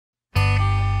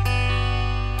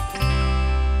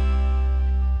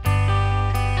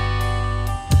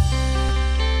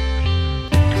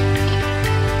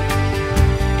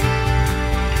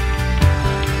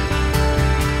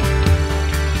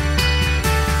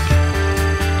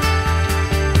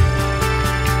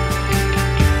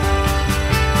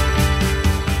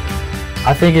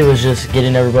I think it was just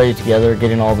getting everybody together,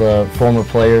 getting all the former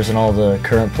players and all the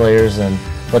current players and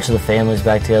a bunch of the families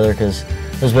back together, because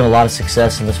there's been a lot of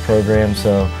success in this program,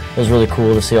 so it was really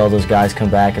cool to see all those guys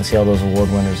come back and see all those award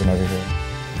winners and everything.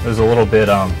 It was a little bit,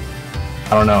 I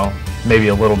don't know, maybe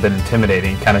a little bit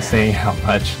intimidating, kind of seeing how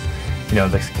much,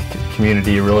 the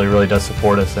community really does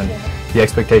support us, and the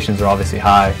expectations are obviously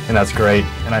high, and that's great.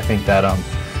 And I think that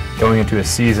going into a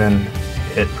season,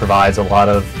 it provides a lot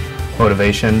of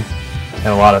motivation and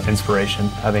a lot of inspiration,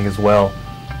 I think, as well.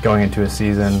 Going into a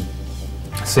season,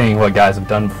 seeing what guys have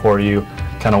done before you,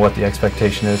 kind of what the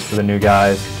expectation is for the new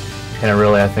guys, and it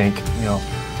really, I think,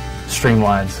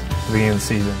 streamlines the beginning of the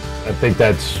season. I think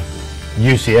that's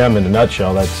UCM in a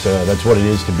nutshell. That's what it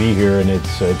is to be here, and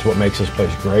it's what makes this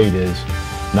place great. Is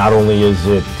not only is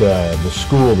it the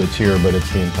school that's here, but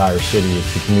it's the entire city,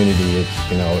 it's the community,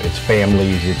 it's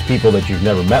families, it's people that you've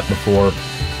never met before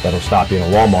that'll stop you in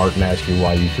a Walmart and ask you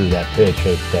why you threw that pitch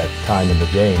at that time in the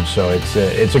game. So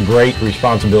it's a great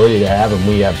responsibility to have, and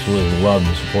we absolutely love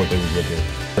the support that we get here.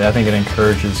 I think it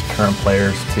encourages current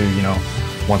players to,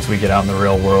 once we get out in the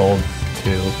real world,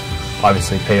 to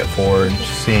obviously pay it forward.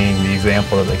 Seeing the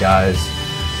example of the guys,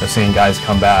 seeing guys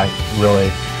come back, really,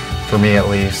 for me at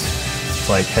least, it's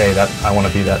like, hey, I want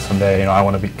to be that someday. I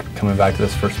want to be coming back to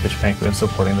this first Pitch Banquet and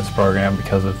supporting this program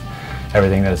because of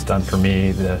everything that it's done for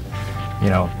me, the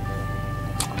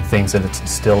things that it's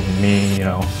instilled in me.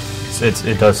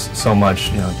 It does so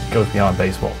much, it goes beyond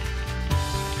baseball.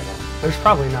 There's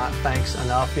probably not thanks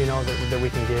enough, that we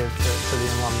can give to the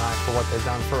alumni for what they've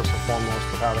done, first and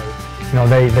foremost, with how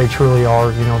they truly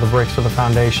are, the bricks of the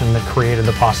foundation that created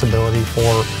the possibility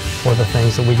for the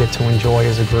things that we get to enjoy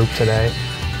as a group today.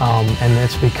 And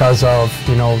it's because of,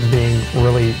 being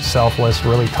really selfless,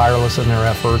 really tireless in their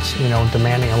efforts,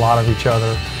 demanding a lot of each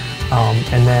other.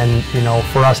 And then,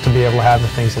 for us to be able to have the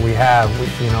things that we have,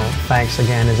 thanks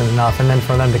again isn't enough. And then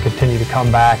for them to continue to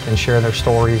come back and share their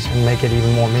stories and make it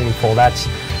even more meaningful, that's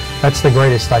the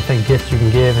greatest, I think, gift you can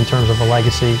give in terms of a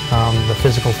legacy. The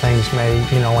physical things may,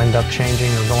 end up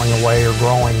changing or going away or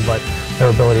growing, but their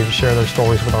ability to share their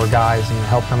stories with our guys and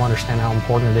help them understand how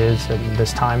important it is that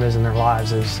this time is in their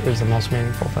lives is the most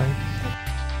meaningful thing.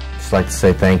 Just like to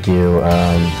say thank you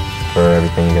for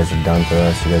everything you guys have done for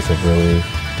us. You guys have really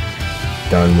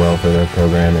done well for their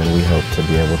program, and we hope to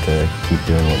be able to keep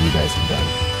doing what you guys have done.